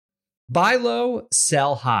Buy low,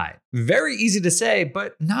 sell high. Very easy to say,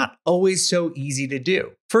 but not always so easy to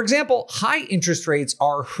do. For example, high interest rates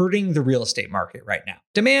are hurting the real estate market right now.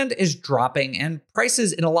 Demand is dropping and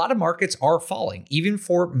prices in a lot of markets are falling, even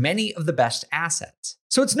for many of the best assets.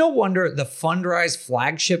 So it's no wonder the Fundrise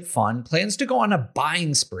flagship fund plans to go on a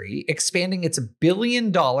buying spree, expanding its $1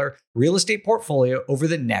 billion real estate portfolio over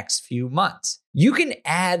the next few months. You can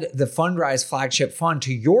add the Fundrise flagship fund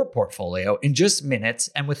to your portfolio in just minutes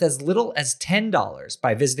and with as little as $10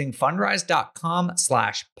 by visiting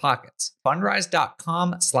fundrise.com/pockets.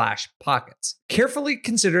 Fundrise.com/pockets. Carefully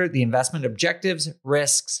consider the investment objectives,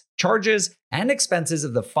 risks, charges, and expenses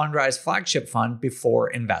of the Fundrise flagship fund before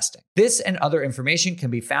investing. This and other information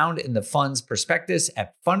can be found in the fund's prospectus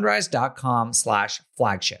at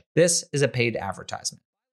fundrise.com/flagship. This is a paid advertisement.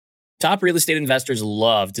 Top real estate investors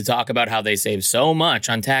love to talk about how they save so much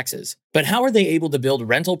on taxes. But how are they able to build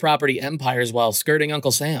rental property empires while skirting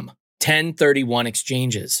Uncle Sam? 1031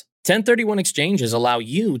 exchanges. 1031 exchanges allow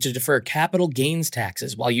you to defer capital gains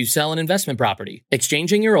taxes while you sell an investment property,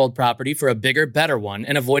 exchanging your old property for a bigger, better one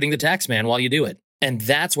and avoiding the tax man while you do it. And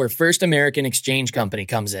that's where First American Exchange Company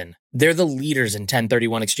comes in. They're the leaders in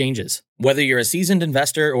 1031 exchanges. Whether you're a seasoned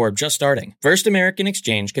investor or just starting, First American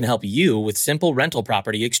Exchange can help you with simple rental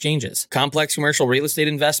property exchanges, complex commercial real estate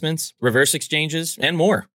investments, reverse exchanges, and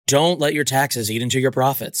more. Don't let your taxes eat into your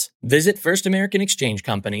profits. Visit First American Exchange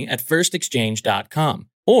Company at firstexchange.com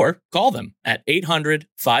or call them at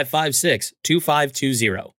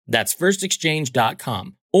 800-556-2520. That's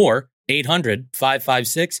firstexchange.com or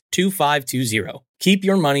 800-556-2520. Keep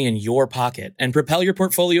your money in your pocket and propel your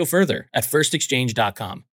portfolio further at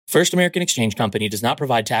firstexchange.com. First American Exchange Company does not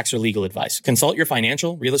provide tax or legal advice. Consult your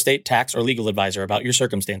financial, real estate, tax, or legal advisor about your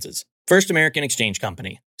circumstances. First American Exchange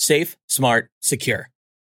Company. Safe, smart, secure.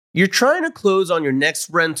 You're trying to close on your next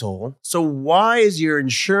rental, so why is your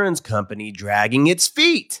insurance company dragging its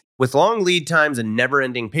feet? With long lead times and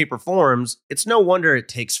never-ending paper forms, it's no wonder it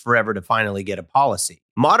takes forever to finally get a policy.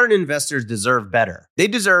 Modern investors deserve better. They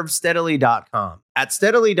deserve Steadily.com. At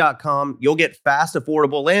Steadily.com, you'll get fast,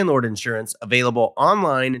 affordable landlord insurance available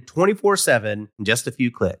online 24/7 in just a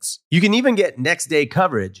few clicks. You can even get next-day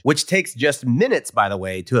coverage, which takes just minutes, by the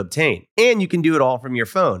way, to obtain. And you can do it all from your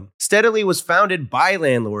phone. Steadily was founded by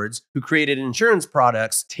landlords who created insurance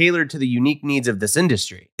products tailored to the unique needs of this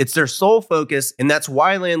industry. It's their sole focus, and that's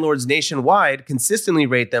why landlords nationwide consistently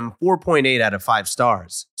rate them 4.8 out of 5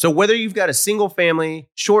 stars. So whether you've got a single-family,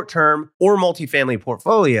 short-term, or multifamily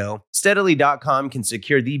portfolio, Steadily.com can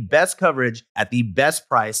secure the best coverage at the best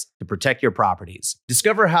price to protect your properties.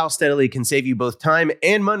 Discover how Steadily can save you both time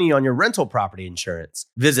and money on your rental property insurance.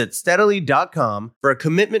 Visit Steadily.com for a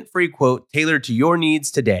commitment-free quote tailored to your needs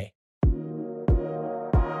today.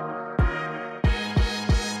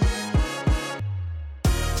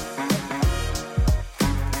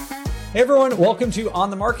 Hey everyone, welcome to On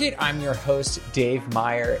the Market. I'm your host, Dave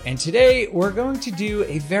Meyer, and today we're going to do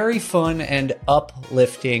a very fun and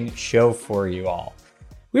uplifting show for you all.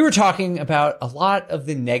 We were talking about a lot of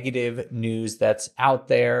the negative news that's out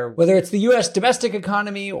there, whether it's the US domestic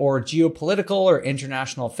economy or geopolitical or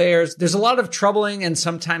international affairs. There's a lot of troubling and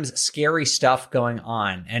sometimes scary stuff going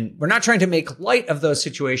on, and we're not trying to make light of those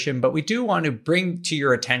situations, but we do want to bring to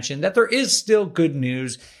your attention that there is still good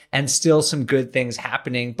news and still some good things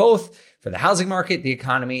happening, both for the housing market, the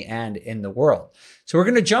economy, and in the world. So we're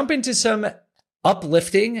going to jump into some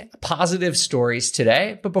uplifting, positive stories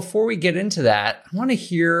today. But before we get into that, I want to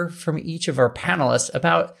hear from each of our panelists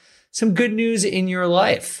about some good news in your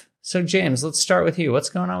life. So James, let's start with you. What's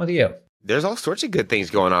going on with you? There's all sorts of good things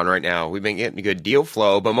going on right now. We've been getting good deal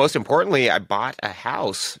flow, but most importantly, I bought a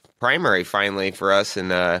house, primary finally for us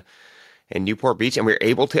in Newport Beach, and we were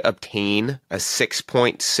able to obtain a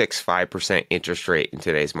 6.65% interest rate in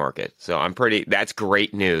today's market. So that's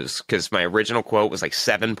great news because my original quote was like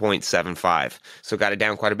 7.75. So got it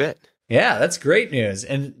down quite a bit. Yeah, that's great news.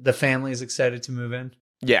 And the family's excited to move in?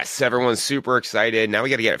 Yes, everyone's super excited. Now we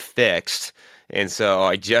got to get it fixed. And so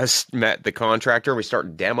I just met the contractor. We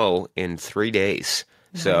start demo in 3 days.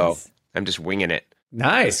 Nice. So I'm just winging it.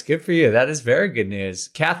 Nice. Good for you. That is very good news.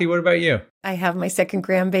 Kathy, what about you? I have my second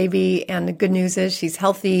grandbaby, and the good news is she's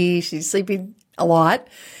healthy. She's sleeping a lot.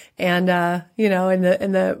 And,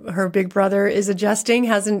 her big brother is adjusting,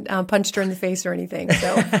 hasn't punched her in the face or anything.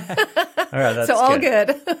 So, all right, that's so all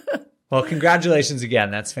good. Well, congratulations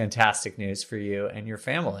again. That's fantastic news for you and your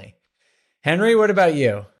family. Henry, what about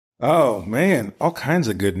you? Oh, man, all kinds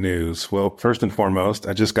of good news. Well, first and foremost,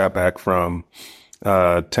 I just got back from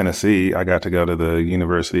Tennessee. I got to go to the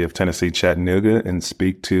University of Tennessee, Chattanooga, and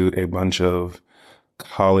speak to a bunch of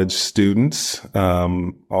college students,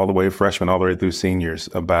 all the way freshmen, all the way through seniors,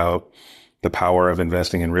 about the power of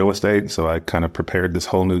investing in real estate. So I kind of prepared this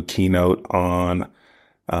whole new keynote on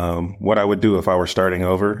what I would do if I were starting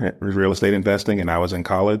over at real estate investing and I was in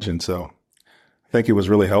college. And so I think it was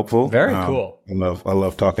really helpful. Very cool. I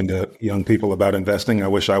love talking to young people about investing. I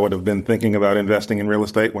wish I would have been thinking about investing in real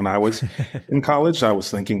estate when I was in college. I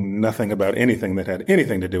was thinking nothing about anything that had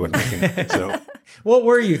anything to do with making. So, what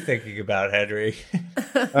were you thinking about, Henry?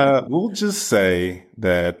 We'll just say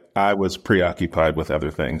that I was preoccupied with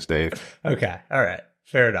other things, Dave. Okay. All right.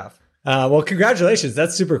 Fair enough. Well, congratulations.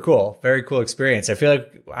 That's super cool. Very cool experience. I feel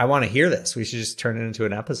like I want to hear this. We should just turn it into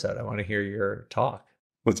an episode. I want to hear your talk.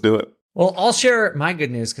 Let's do it. Well, I'll share my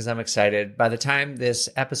good news because I'm excited. By the time this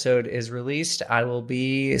episode is released, I will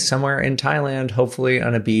be somewhere in Thailand, hopefully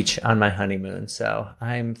on a beach on my honeymoon. So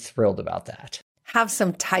I'm thrilled about that. Have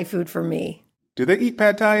some Thai food for me. Do they eat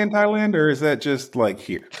pad Thai in Thailand, or is that just like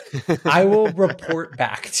here? I will report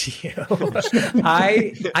back to you.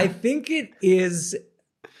 I think it is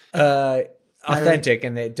authentic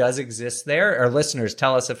and it does exist there. Our listeners,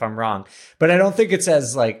 tell us if I'm wrong, but I don't think it's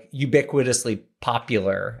as like ubiquitously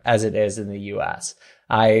popular as it is in the US.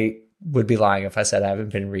 I would be lying if I said I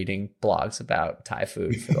haven't been reading blogs about Thai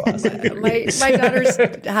food for the last 100 years. My daughter's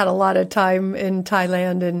had a lot of time in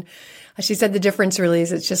Thailand, and she said the difference really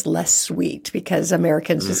is it's just less sweet because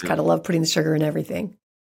Americans just kind of love putting the sugar in everything.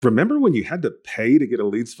 Remember when you had to pay to get a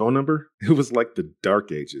lead's phone number? It was like the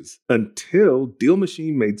dark ages until Deal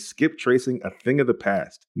Machine made skip tracing a thing of the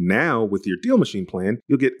past. Now, with your Deal Machine plan,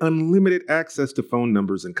 you'll get unlimited access to phone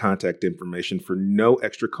numbers and contact information for no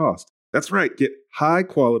extra cost. That's right, get high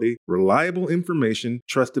quality, reliable information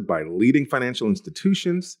trusted by leading financial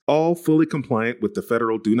institutions, all fully compliant with the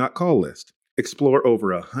federal Do Not Call list. Explore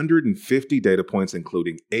over 150 data points,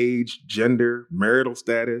 including age, gender, marital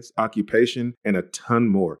status, occupation, and a ton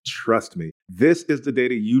more. Trust me, this is the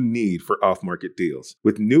data you need for off-market deals.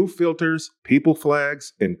 With new filters, people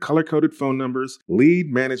flags, and color-coded phone numbers,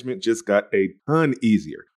 lead management just got a ton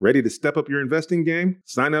easier. Ready to step up your investing game?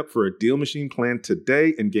 Sign up for a Deal Machine plan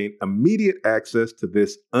today and gain immediate access to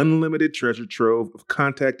this unlimited treasure trove of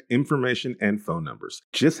contact information and phone numbers.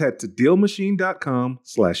 Just head to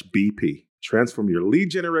DealMachine.com/BP. Transform your lead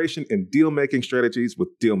generation and deal-making strategies with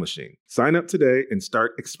Deal Machine. Sign up today and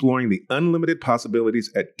start exploring the unlimited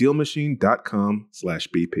possibilities at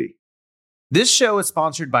DealMachine.com/BP. This show is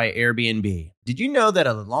sponsored by Airbnb. Did you know that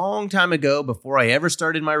a long time ago, before I ever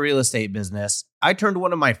started my real estate business, I turned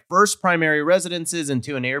one of my first primary residences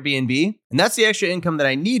into an Airbnb? And that's the extra income that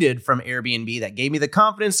I needed from Airbnb that gave me the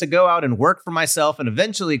confidence to go out and work for myself and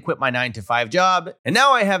eventually quit my 9-to-5 job. And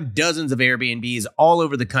now I have dozens of Airbnbs all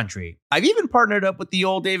over the country. I've even partnered up with the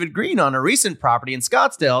old David Green on a recent property in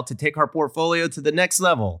Scottsdale to take our portfolio to the next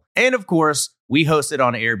level. And of course, we host it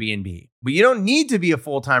on Airbnb. But you don't need to be a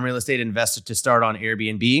full-time real estate investor to start on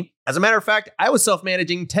Airbnb. As a matter of fact, I was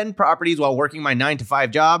self-managing 10 properties while working my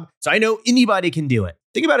 9-to-5 job, so I know anybody can do it.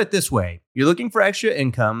 Think about it this way. You're looking for extra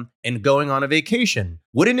income and going on a vacation.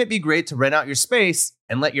 Wouldn't it be great to rent out your space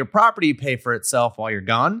and let your property pay for itself while you're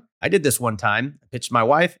gone? I did this one time. I pitched my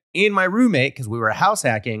wife and my roommate, because we were house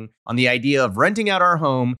hacking, on the idea of renting out our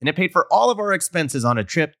home, and it paid for all of our expenses on a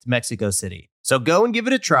trip to Mexico City. So go and give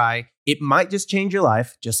it a try. It might just change your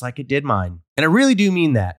life, just like it did mine. And I really do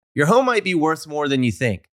mean that. Your home might be worth more than you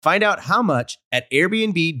think. Find out how much at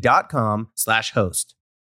airbnb.com/host.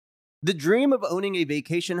 The dream of owning a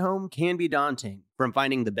vacation home can be daunting. From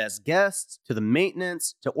finding the best guests, to the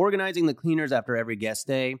maintenance, to organizing the cleaners after every guest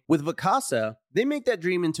stay. With Vacasa, they make that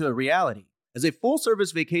dream into a reality. As a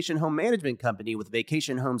full-service vacation home management company with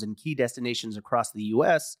vacation homes in key destinations across the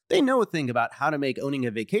U.S., they know a thing about how to make owning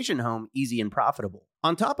a vacation home easy and profitable.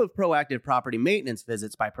 On top of proactive property maintenance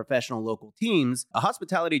visits by professional local teams, a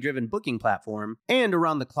hospitality-driven booking platform, and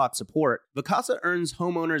around-the-clock support, Vacasa earns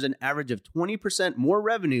homeowners an average of 20% more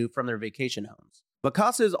revenue from their vacation homes.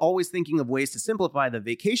 Vacasa is always thinking of ways to simplify the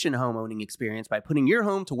vacation home owning experience by putting your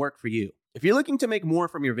home to work for you. If you're looking to make more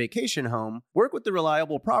from your vacation home, work with the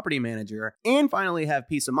reliable property manager, and finally have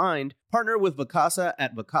peace of mind, partner with Vacasa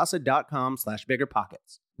at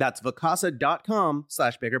vacasa.com/biggerpockets. That's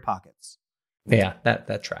vacasa.com/biggerpockets. Yeah,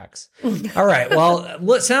 that tracks. All right.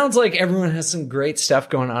 Well, it sounds like everyone has some great stuff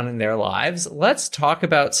going on in their lives. Let's talk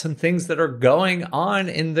about some things that are going on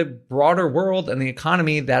in the broader world and the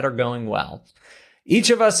economy that are going well.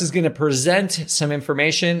 Each of us is going to present some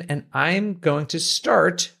information, and I'm going to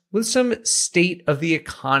start with some state of the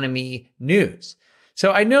economy news.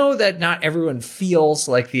 So I know that not everyone feels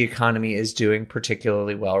like the economy is doing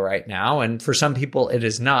particularly well right now, and for some people it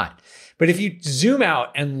is not. But if you zoom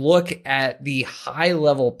out and look at the high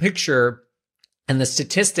level picture and the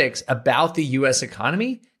statistics about the US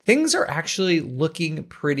economy, things are actually looking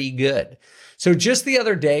pretty good. So just the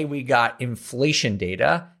other day, we got inflation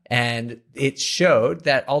data, and it showed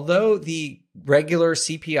that although the regular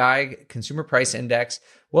CPI, Consumer Price Index,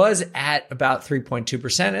 was at about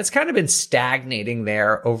 3.2%, it's kind of been stagnating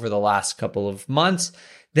there over the last couple of months,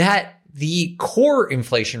 that the core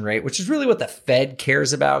inflation rate, which is really what the Fed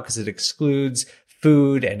cares about because it excludes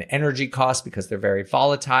food and energy costs because they're very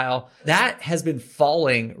volatile, that has been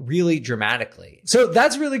falling really dramatically. So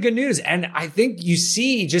that's really good news. And I think you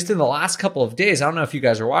see just in the last couple of days, I don't know if you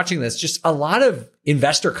guys are watching this, just a lot of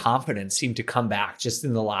investor confidence seemed to come back just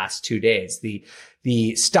in the last 2 days.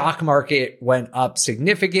 The stock market went up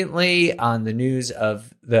significantly on the news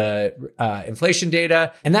of the inflation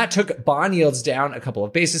data, and that took bond yields down a couple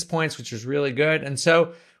of basis points, which was really good. And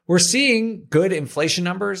so we're seeing good inflation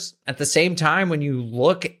numbers. At the same time, when you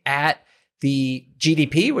look at the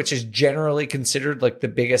GDP, which is generally considered like the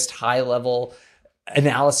biggest high level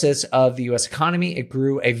analysis of the US economy, it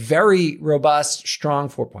grew a very robust, strong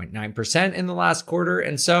 4.9% in the last quarter.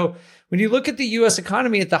 And so when you look at the US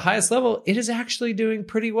economy at the highest level, it is actually doing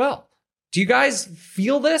pretty well. Do you guys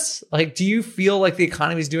feel this? Like, do you feel like the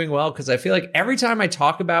economy is doing well? Because I feel like every time I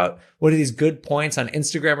talk about one of these good points on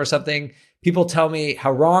Instagram or something, people tell me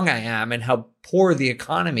how wrong I am and how poor the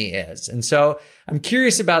economy is. And so I'm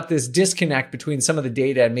curious about this disconnect between some of the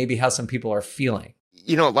data and maybe how some people are feeling.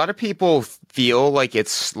 You know, a lot of people feel like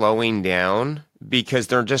it's slowing down because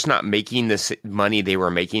they're just not making the money they were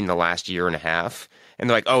making the last year and a half. And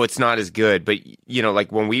they're like, oh, it's not as good. But, you know,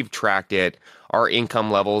 like when we've tracked it, our income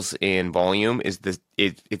levels in volume is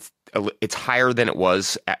it's higher than it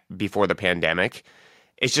was before the pandemic.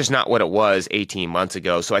 It's just not what it was 18 months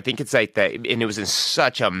ago. So I think it's like that. And it was in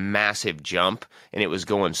such a massive jump and it was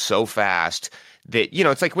going so fast that, you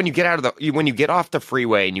know, it's like when you get when you get off the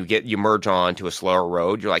freeway and you merge on to a slower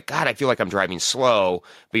road, you're like, God, I feel like I'm driving slow,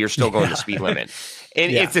 but you're still going the speed limit.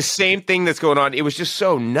 And it's the same thing that's going on. It was just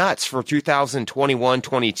so nuts for 2021,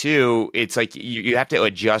 22. It's like you have to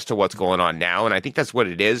adjust to what's going on now. And I think that's what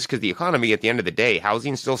it is because the economy at the end of the day,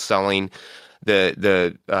 housing's still selling.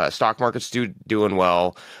 The stock market's doing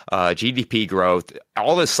well, GDP growth,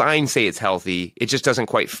 all the signs say it's healthy. It just doesn't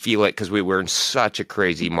quite feel it because we were in such a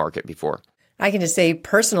crazy market before. I can just say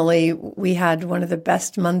personally, we had one of the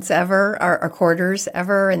best months ever, our quarters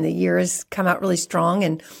ever, and the year has come out really strong.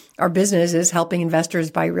 And our business is helping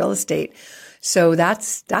investors buy real estate. So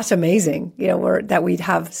that's amazing, you know, that we'd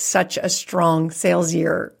have such a strong sales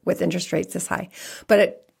year with interest rates this high.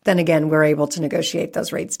 But then again, we're able to negotiate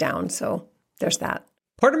those rates down. So there's that.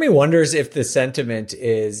 Part of me wonders if the sentiment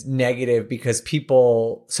is negative because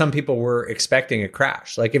some people were expecting a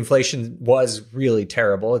crash. Like inflation was really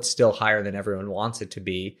terrible. It's still higher than everyone wants it to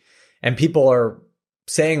be. And people are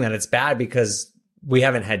saying that it's bad because we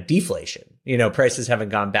haven't had deflation. You know, prices haven't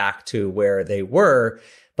gone back to where they were,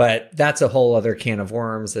 but that's a whole other can of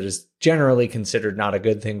worms that is generally considered not a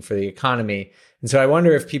good thing for the economy. And so I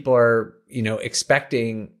wonder if people are, you know,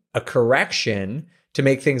 expecting a correction to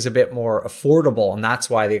make things a bit more affordable. And that's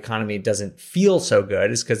why the economy doesn't feel so good,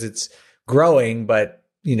 is because it's growing, but,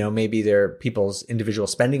 you know, maybe their people's individual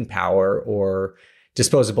spending power or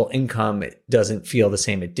disposable income doesn't feel the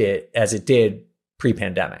same as it did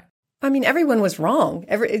pre-pandemic. I mean, everyone was wrong.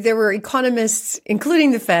 There were economists,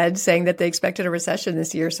 including the Fed, saying that they expected a recession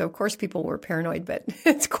this year. So, of course, people were paranoid, but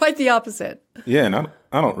it's quite the opposite. Yeah, and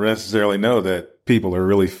I don't necessarily know that people are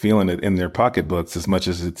really feeling it in their pocketbooks as much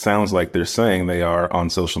as it sounds like they're saying they are on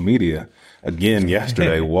social media. Again,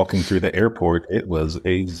 yesterday, walking through the airport, it was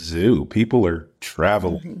a zoo. People are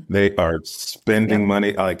traveling. Mm-hmm. They are spending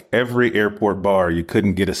money. Like every airport bar you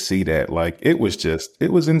couldn't get a seat at. Like it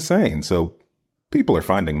was insane. So people are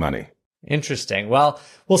finding money. Interesting. Well,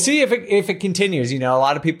 we'll see if it continues. You know, a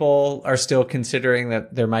lot of people are still considering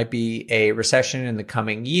that there might be a recession in the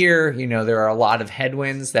coming year. You know, there are a lot of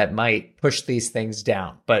headwinds that might push these things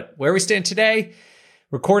down. But where we stand today,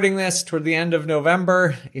 recording this toward the end of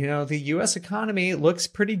November, you know, the U.S. economy looks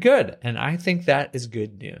pretty good. And I think that is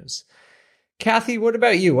good news. Kathy, what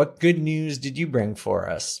about you? What good news did you bring for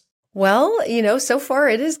us? Well, you know, so far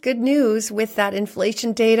it is good news with that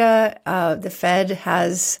inflation data. The Fed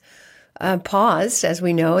has paused, as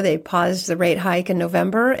we know. They paused the rate hike in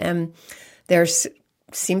November, and there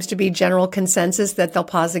seems to be general consensus that they'll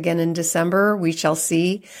pause again in December. We shall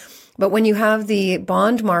see. But when you have the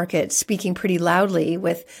bond market speaking pretty loudly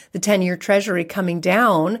with the 10-year Treasury coming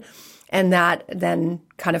down, and that then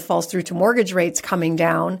kind of falls through to mortgage rates coming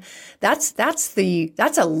down, that's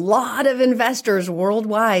a lot of investors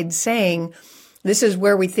worldwide saying this is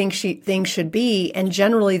where we think things should be, and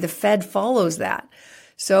generally the Fed follows that.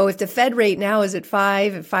 So if the Fed rate now is at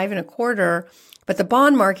 5.25, but the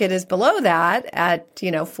bond market is below that at,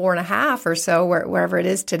 4.5 or so, wherever it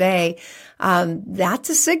is today, that's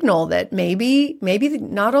a signal that maybe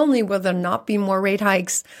not only will there not be more rate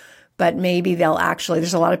hikes, but maybe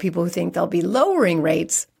there's a lot of people who think they'll be lowering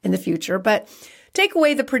rates in the future. But take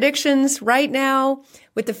away the predictions right now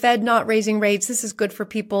with the Fed not raising rates. This is good for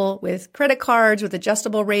people with credit cards, with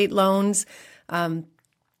adjustable rate loans,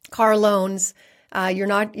 car loans.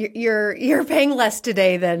 You're paying less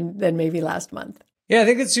today than maybe last month. Yeah, I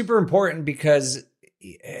think it's super important because,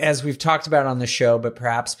 as we've talked about on the show, but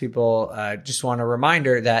perhaps people just want a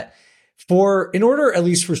reminder that in order, at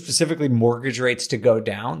least for specifically mortgage rates to go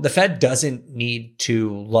down, the Fed doesn't need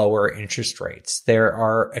to lower interest rates. There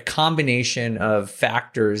are a combination of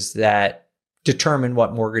factors that determine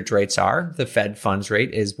what mortgage rates are. The Fed funds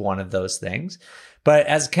rate is one of those things. But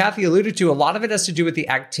as Kathy alluded to, a lot of it has to do with the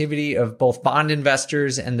activity of both bond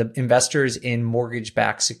investors and the investors in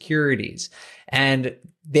mortgage-backed securities. And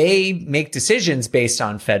they make decisions based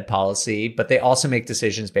on Fed policy, but they also make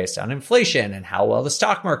decisions based on inflation and how well the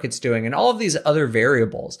stock market's doing and all of these other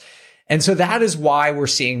variables. And so that is why we're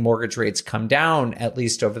seeing mortgage rates come down, at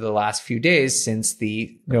least over the last few days since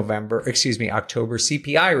the October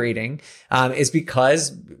CPI rating, is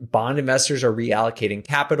because bond investors are reallocating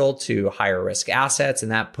capital to higher risk assets,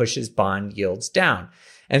 and that pushes bond yields down.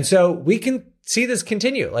 And so we can see this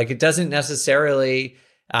continue. Like, it doesn't necessarily,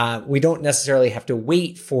 we don't necessarily have to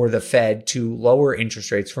wait for the Fed to lower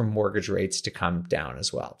interest rates for mortgage rates to come down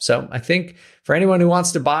as well. So I think for anyone who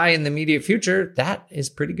wants to buy in the immediate future, that is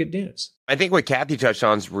pretty good news. I think what Kathy touched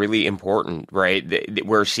on is really important, right?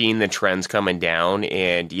 We're seeing the trends coming down.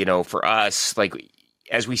 And, for us, like,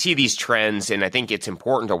 as we see these trends, and I think it's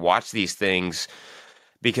important to watch these things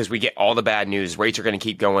because we get all the bad news. Rates are going to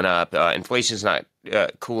keep going up. Inflation's not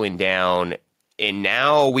cooling down. And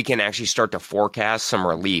now we can actually start to forecast some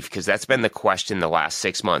relief, because that's been the question the last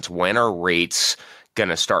 6 months. When are rates going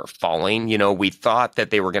to start falling? We thought that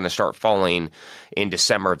they were going to start falling in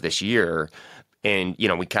December of this year. And,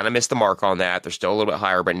 we kind of missed the mark on that. They're still a little bit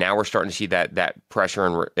higher, but now we're starting to see that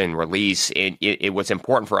pressure and release. And what's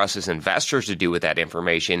important for us as investors to do with that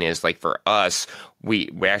information is, like, for us,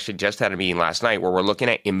 we actually just had a meeting last night where we're looking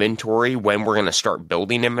at inventory, when we're going to start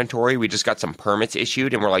building inventory. We just got some permits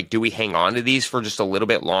issued, and we're like, do we hang on to these for just a little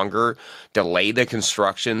bit longer, delay the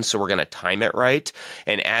construction, so we're going to time it right?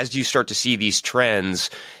 And as you start to see these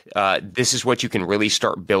trends, this is what you can really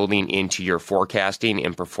start building into your forecasting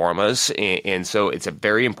and performance. And so it's a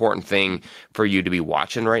very important thing for you to be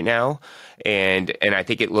watching right now. And I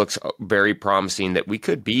think it looks very promising that we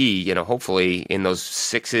could be, hopefully in those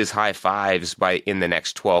 6s, high 5s in the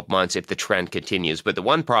next 12 months if the trend continues. But the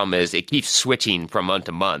one problem is it keeps switching from month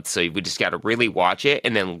to month. So we just got to really watch it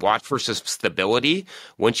and then watch for some stability.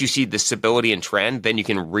 Once you see the stability and trend, then you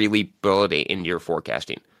can really build it into your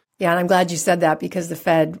forecasting. Yeah, and I'm glad you said that, because the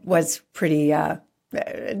Fed was pretty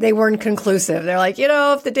they weren't conclusive. They're like,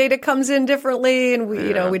 if the data comes in differently and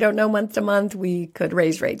we don't know month to month, we could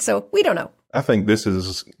raise rates. So we don't know. I think this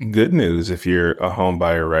is good news if you're a home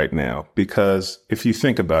buyer right now, because if you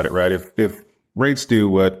think about it, right, if rates do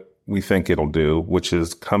what we think it'll do, which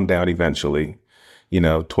is come down eventually,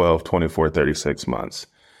 12, 24, 36 months,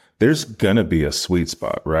 there's going to be a sweet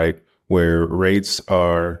spot, right, where rates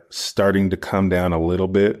are starting to come down a little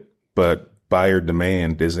bit, but buyer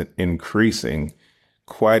demand isn't increasing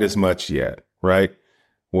quite as much yet, right?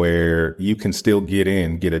 Where you can still get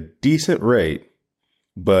a decent rate,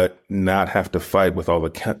 but not have to fight with all the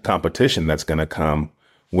competition that's going to come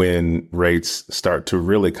when rates start to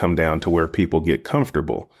really come down to where people get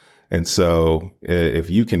comfortable. And so if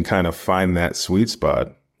you can kind of find that sweet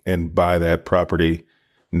spot and buy that property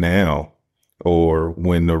now, or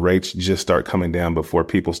when the rates just start coming down before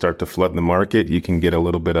people start to flood the market, you can get a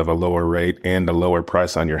little bit of a lower rate and a lower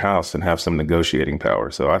price on your house and have some negotiating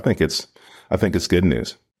power. So I think it's good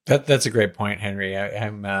news. That's a great point, Henry.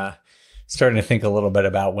 I'm starting to think a little bit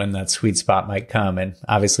about when that sweet spot might come, and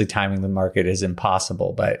obviously timing the market is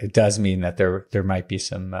impossible, but it does mean that there might be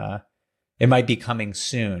some. It might be coming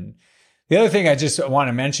soon. The other thing I just want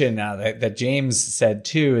to mention that James said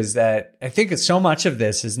too is that I think so much of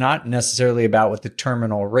this is not necessarily about what the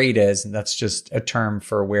terminal rate is, and that's just a term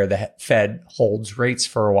for where the Fed holds rates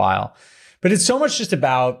for a while. But it's so much just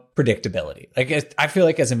about predictability. Like, I feel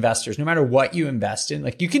like as investors, no matter what you invest in,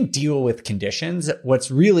 like, you can deal with conditions.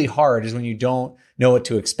 What's really hard is when you don't know what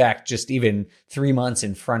to expect just even 3 months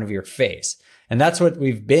in front of your face. And that's what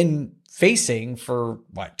we've been facing for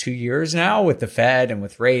 2 years now with the Fed and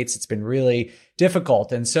with rates. It's been really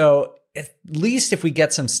difficult. And so at least if we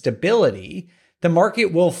get some stability, the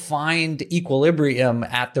market will find equilibrium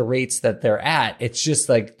at the rates that they're at. It's just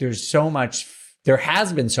like there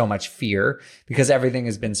has been so much fear because everything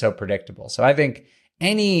has been so predictable. So I think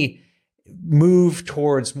any move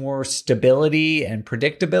towards more stability and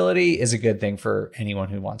predictability is a good thing for anyone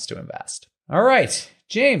who wants to invest. All right,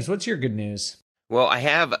 James, what's your good news? Well, I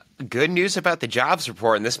have good news about the jobs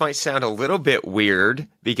report, and this might sound a little bit weird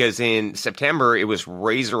because in September, it was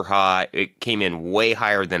razor hot. It came in way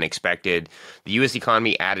higher than expected. The U.S.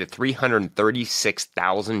 economy added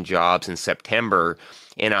 336,000 jobs in September.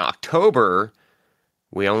 In October,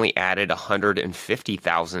 we only added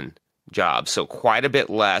 150,000 jobs, so quite a bit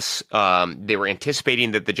less. They were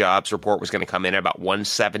anticipating that the jobs report was going to come in at about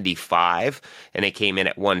 175, and it came in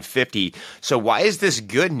at 150. So why is this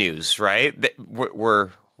good news, right? That we're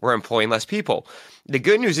employing less people. The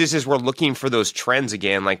good news is we're looking for those trends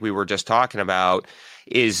again, like we were just talking about.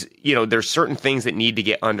 Is, there's certain things that need to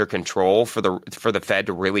get under control for the Fed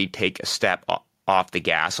to really take a step off the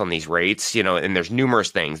gas on these rates, and there's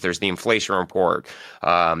numerous things. There's the inflation report.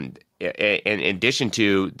 In addition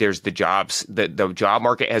to, there's the jobs. The job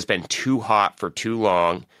market has been too hot for too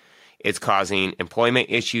long. It's causing employment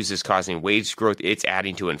issues. It's causing wage growth. It's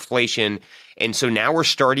adding to inflation. And so now we're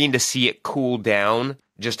starting to see it cool down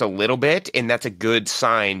just a little bit. And that's a good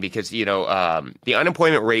sign because, the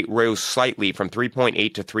unemployment rate rose slightly from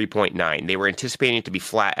 3.8 to 3.9. They were anticipating it to be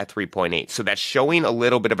flat at 3.8. So that's showing a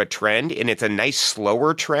little bit of a trend, and it's a nice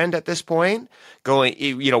slower trend at this point.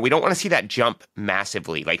 We don't want to see that jump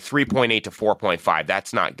massively, like 3.8 to 4.5.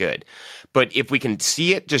 That's not good. But if we can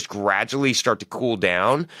see it just gradually start to cool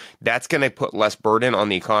down, that's going to put less burden on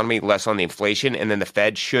the economy, less on the inflation, and then the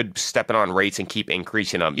Fed should step in on rates and keep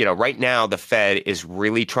increasing them. Right now the Fed is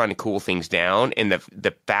really trying to cool things down, and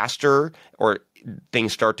the faster or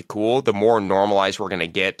things start to cool, the more normalized we're going to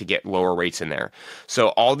get lower rates in there. So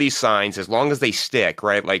all these signs, as long as they stick,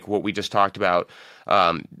 right, like what we just talked about,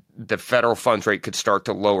 the federal funds rate could start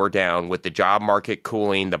to lower down with the job market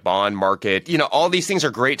cooling, the bond market. All these things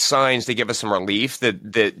are great signs to give us some relief that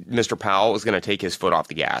Mr. Powell is going to take his foot off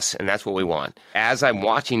the gas, and that's what we want. As I'm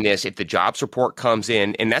watching this, if the jobs report comes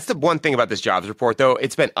in, and that's the one thing about this jobs report, though,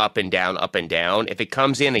 it's been up and down, up and down. If it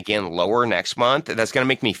comes in again lower next month, that's going to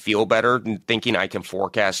make me feel better thinking I can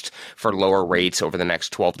forecast for lower rates over the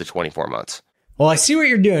next 12 to 24 months. Well, I see what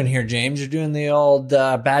you're doing here, James. You're doing the old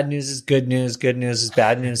bad news is good news is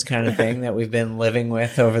bad news kind of thing that we've been living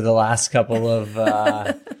with over the last couple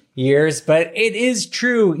of years. But it is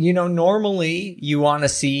true. Normally you want to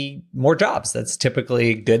see more jobs. That's typically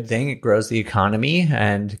a good thing. It grows the economy,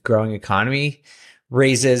 and growing economy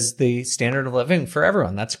raises the standard of living for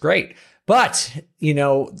everyone. That's great. But,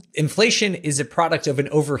 inflation is a product of an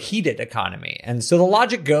overheated economy. And so the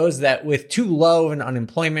logic goes that with too low of an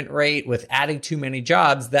unemployment rate, with adding too many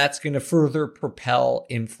jobs, that's going to further propel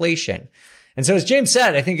inflation. And so as James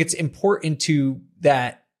said, I think it's important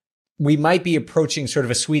that we might be approaching sort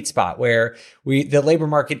of a sweet spot where the labor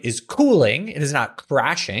market is cooling. It is not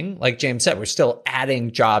crashing. Like James said, we're still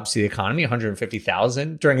adding jobs to the economy,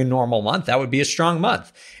 150,000 during a normal month. That would be a strong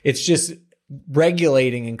month. It's just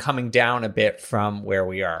regulating and coming down a bit from where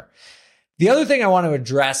we are. The other thing I want to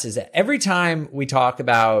address is that every time we talk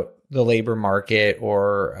about the labor market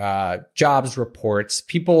or jobs reports,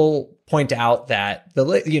 people point out that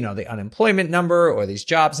the unemployment number or these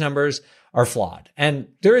jobs numbers are flawed. And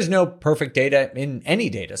there is no perfect data in any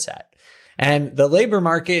data set. And the labor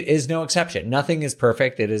market is no exception. Nothing is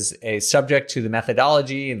perfect. It is subject to the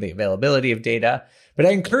methodology and the availability of data. But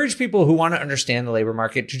I encourage people who want to understand the labor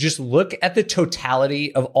market to just look at the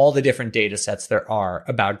totality of all the different data sets there are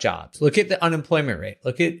about jobs. Look at the unemployment rate.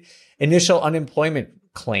 Look at initial unemployment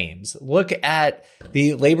claims. Look at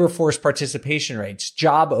the labor force participation rates,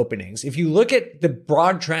 job openings. If you look at the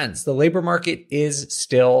broad trends, the labor market is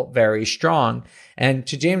still very strong. And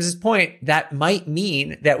to James's point, that might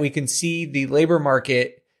mean that we can see the labor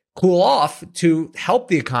market cool off to help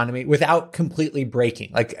the economy without completely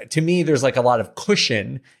breaking. Like, to me, there's like a lot of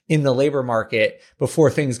cushion in the labor market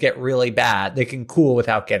before things get really bad. They can cool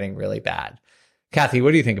without getting really bad. Kathy,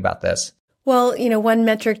 what do you think about this? Well, one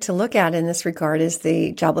metric to look at in this regard is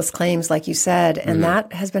the jobless claims, like you said, and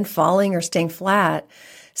that has been falling or staying flat.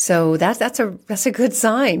 So that's a good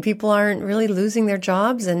sign. People aren't really losing their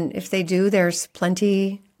jobs, and if they do, there's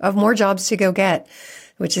plenty of more jobs to go get,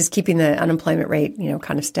 which is keeping the unemployment rate,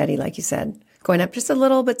 kind of steady, like you said, going up just a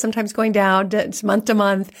little, but sometimes going down month to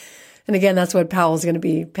month. And again, that's what Powell's going to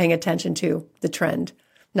be paying attention to, the trend,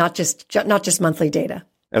 not just monthly data.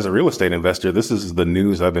 As a real estate investor, this is the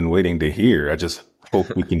news I've been waiting to hear. I just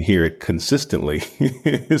hope we can hear it consistently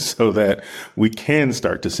so that we can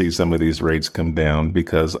start to see some of these rates come down,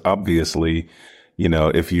 because obviously,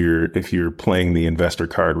 if you're playing the investor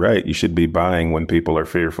card right, you should be buying when people are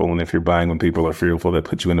fearful. And if you're buying when people are fearful, that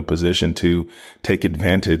puts you in a position to take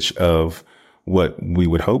advantage of what we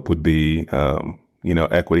would hope would be,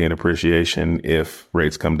 equity and appreciation if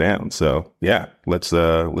rates come down. So yeah, let's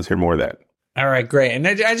hear more of that. All right, great. And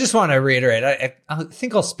I just want to reiterate, I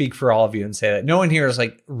think I'll speak for all of you and say that no one here is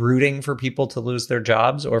like rooting for people to lose their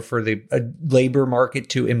jobs or for the labor market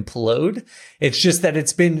to implode. It's just that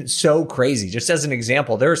it's been so crazy. Just as an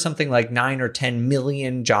example, there are something like 9 or 10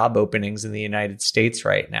 million job openings in the United States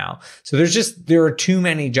right now. So there are too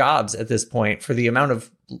many jobs at this point for the amount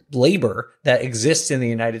of labor that exists in the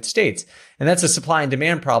United States. And that's a supply and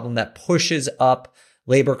demand problem that pushes up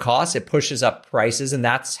labor costs, it pushes up prices, and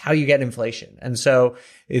that's how you get inflation. And so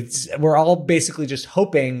we're all basically just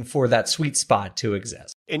hoping for that sweet spot to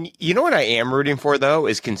exist. And you know what I am rooting for, though,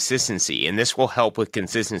 is consistency. And this will help with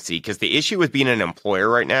consistency, because the issue with being an employer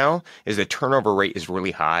right now is the turnover rate is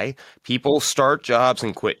really high. People start jobs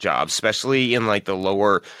and quit jobs, especially in like the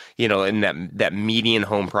lower, in that median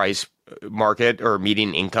home price market or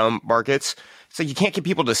median income markets. So you can't get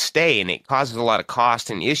people to stay, and it causes a lot of cost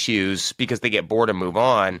and issues because they get bored and move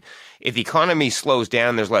on. If the economy slows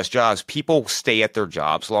down, there's less jobs, people stay at their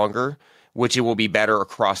jobs longer, which it will be better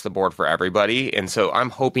across the board for everybody. And so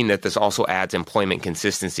I'm hoping that this also adds employment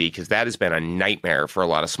consistency, because that has been a nightmare for a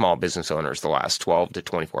lot of small business owners the last 12 to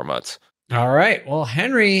 24 months. All right. Well,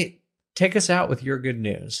 Henry, take us out with your good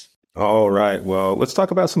news. All right. Well, let's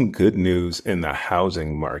talk about some good news in the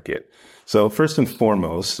housing market. So first and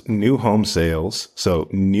foremost, new home sales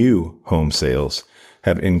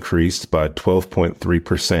have increased by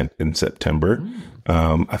 12.3% in September.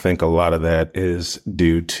 I think a lot of that is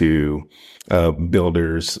due to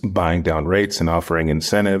builders buying down rates and offering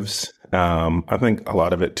incentives. I think a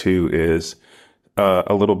lot of it, too, is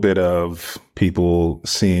a little bit of people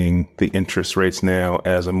seeing the interest rates now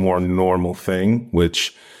as a more normal thing,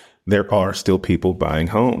 which there are still people buying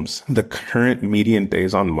homes. The current median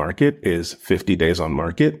days on market is 50 days on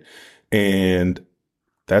market, and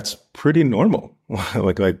that's pretty normal.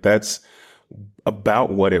 like that's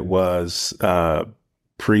about what it was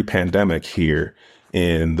pre-pandemic here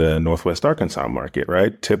in the Northwest Arkansas market,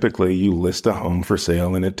 right? Typically, you list a home for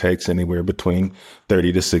sale and it takes anywhere between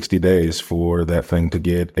 30 to 60 days for that thing to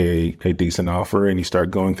get a decent offer, and you start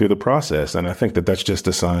going through the process. And I think that that's just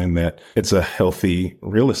a sign that it's a healthy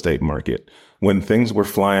real estate market. When things were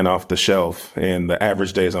flying off the shelf and the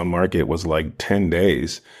average days on market was like 10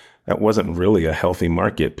 days, that wasn't really a healthy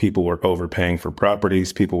market. People were overpaying for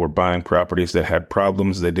properties. People were buying properties that had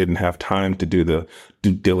problems. They didn't have time to do the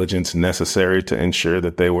due diligence necessary to ensure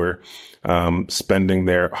that they were spending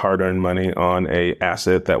their hard-earned money on a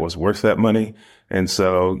asset that was worth that money. And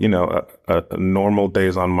so, a normal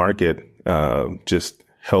days on market just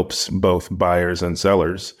helps both buyers and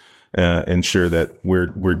sellers ensure that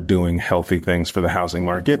we're doing healthy things for the housing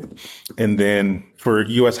market. And then for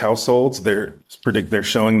U.S. households, they're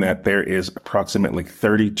showing that there is approximately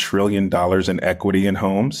 $30 trillion in equity in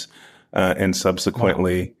homes. And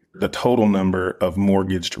subsequently, the total number of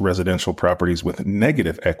mortgaged residential properties with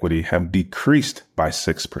negative equity have decreased by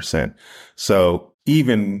 6%. So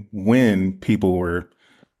even when people were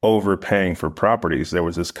overpaying for properties, there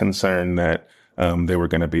was this concern that they were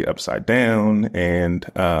going to be upside down, and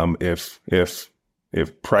if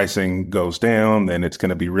pricing goes down, then it's going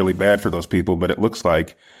to be really bad for those people. But it looks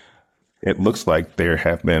like there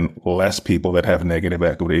have been less people that have negative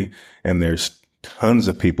equity, and there's tons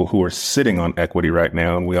of people who are sitting on equity right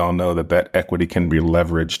now, and we all know that equity can be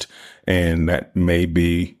leveraged, and that may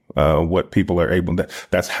be what people are able to.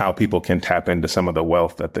 That's how people can tap into some of the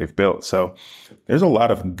wealth that they've built. So there's a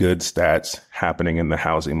lot of good stats happening in the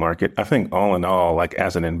housing market. I think all in all, like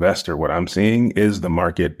as an investor, what I'm seeing is the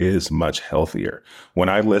market is much healthier. When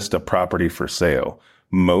I list a property for sale,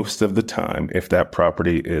 most of the time, if that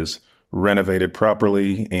property is renovated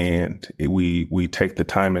properly and we take the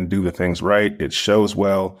time and do the things right, it shows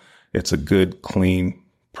well, it's a good, clean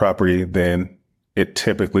property, then it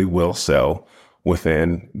typically will sell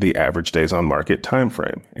within the average days on market time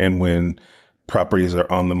frame. And when properties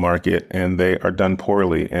are on the market and they are done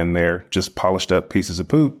poorly and they're just polished up pieces of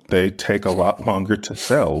poop, they take a lot longer to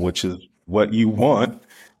sell, which is what you want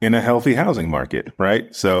in a healthy housing market,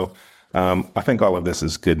 right? So I think all of this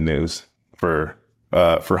is good news for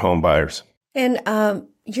home buyers. And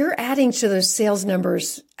you're adding to those sales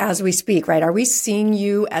numbers as we speak, right? Are we seeing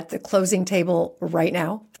you at the closing table right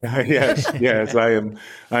now? Yes, I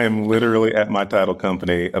am literally at my title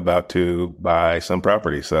company about to buy some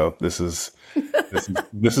property. So this is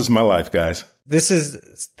my life, guys. This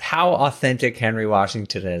is how authentic Henry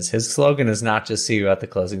Washington is. His slogan is not just see you at the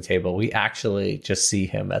closing table. We actually just see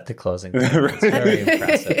him at the closing table. It's very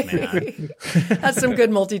impressive, man. That's some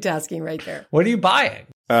good multitasking right there. What are you buying?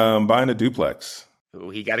 Buying a duplex. Ooh,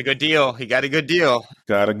 he got a good deal. Got a good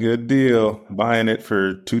deal. Buying it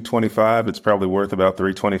for $225. It's probably worth about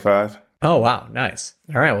 $325. Oh, wow. Nice.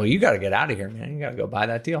 All right. Well, you got to get out of here, man. You got to go buy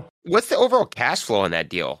that deal. What's the overall cash flow on that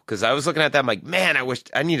deal? Because I was looking at that, I'm like, man, I wish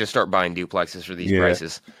I need to start buying duplexes for these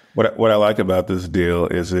prices. What I like about this deal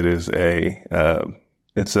is it's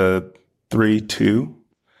a 3-2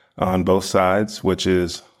 on both sides, which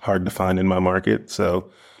is hard to find in my market.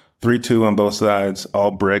 So 3-2 on both sides,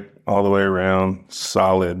 all brick, all the way around,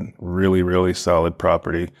 solid, really, really solid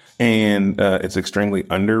property. And it's extremely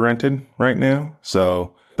under rented right now.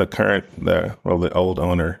 So the old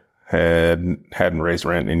owner hadn't raised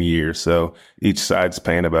rent in years. So each side's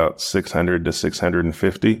paying about $600 to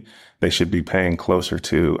 $650. They should be paying closer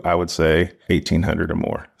to, I would say, $1,800 or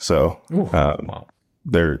more. So wow.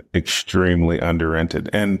 They're extremely under rented.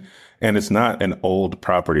 And it's not an old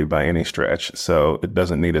property by any stretch. So it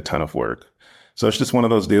doesn't need a ton of work. So it's just one of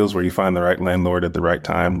those deals where you find the right landlord at the right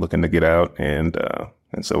time looking to get out. And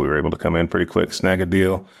so we were able to come in pretty quick, snag a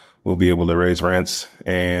deal. We'll be able to raise rents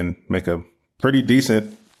and make a pretty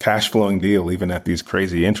decent cash flowing deal, even at these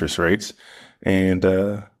crazy interest rates. And,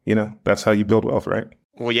 that's how you build wealth, right?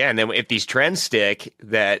 Well, yeah. And then if these trends stick,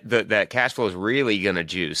 that cash flow is really going to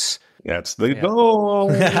juice. That's the goal.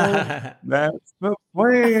 That's the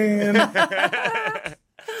plan.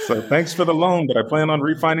 So thanks for the loan, but I plan on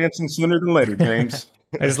refinancing sooner than later, James.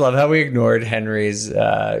 I just love how we ignored Henry's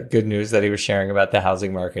good news that he was sharing about the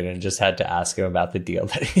housing market and just had to ask him about the deal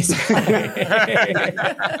that he's buying.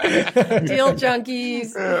 Deal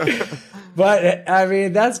junkies. But I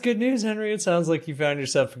mean, that's good news, Henry. It sounds like you found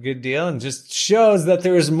yourself a good deal and just shows that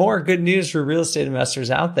there is more good news for real estate investors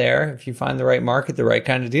out there. If you find the right market, the right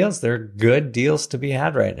kind of deals, there are good deals to be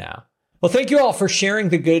had right now. Well, thank you all for sharing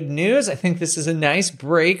the good news. I think this is a nice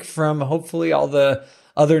break from hopefully all the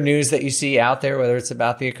other news that you see out there, whether it's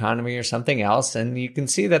about the economy or something else. And you can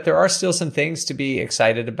see that there are still some things to be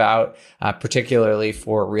excited about, particularly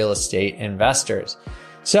for real estate investors.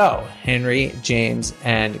 So Henry, James,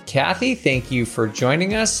 and Kathy, thank you for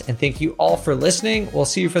joining us. And thank you all for listening. We'll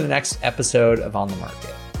see you for the next episode of On the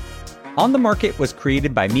Market. On the Market was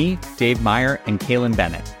created by me, Dave Meyer, and Kaylin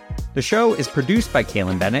Bennett. The show is produced by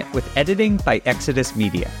Kaylin Bennett with editing by Exodus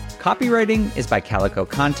Media. Copywriting is by Calico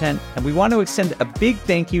Content, and we want to extend a big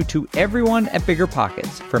thank you to everyone at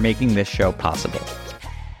BiggerPockets for making this show possible.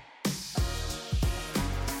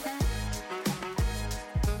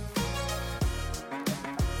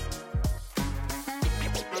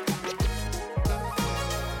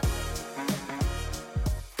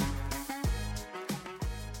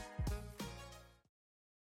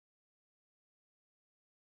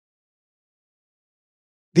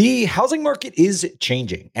 The housing market is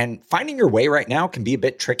changing, and finding your way right now can be a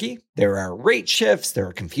bit tricky. There are rate shifts, there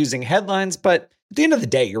are confusing headlines, but at the end of the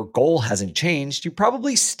day, your goal hasn't changed. You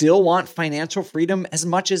probably still want financial freedom as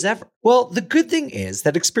much as ever. Well, the good thing is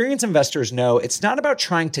that experienced investors know it's not about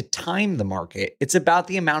trying to time the market, it's about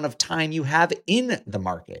the amount of time you have in the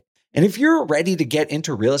market. And if you're ready to get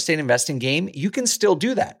into real estate investing game, you can still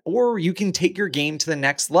do that. Or you can take your game to the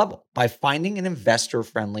next level by finding an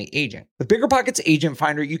investor-friendly agent. With BiggerPockets Agent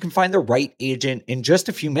Finder, you can find the right agent in just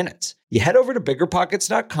a few minutes. You head over to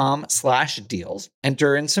biggerpockets.com/deals,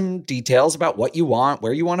 enter in some details about what you want,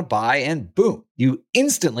 where you want to buy, and boom, you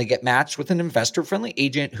instantly get matched with an investor-friendly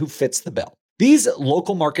agent who fits the bill. These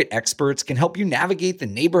local market experts can help you navigate the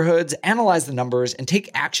neighborhoods, analyze the numbers, and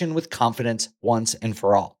take action with confidence once and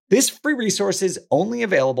for all. This free resource is only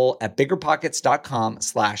available at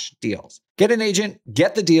biggerpockets.com/deals. Get an agent,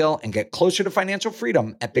 get the deal, and get closer to financial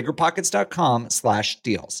freedom at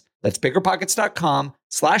biggerpockets.com/deals. That's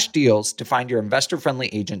biggerpockets.com/deals to find your investor-friendly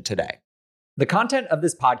agent today. The content of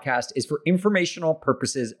this podcast is for informational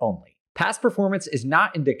purposes only. Past performance is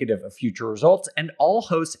not indicative of future results, and all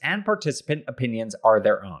hosts and participant opinions are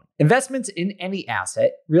their own. Investments in any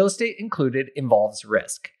asset, real estate included, involves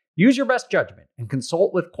risk. Use your best judgment and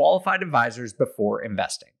consult with qualified advisors before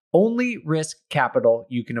investing. Only risk capital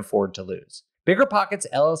you can afford to lose. BiggerPockets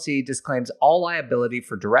LLC disclaims all liability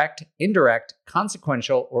for direct, indirect,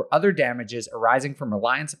 consequential, or other damages arising from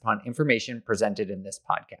reliance upon information presented in this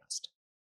podcast.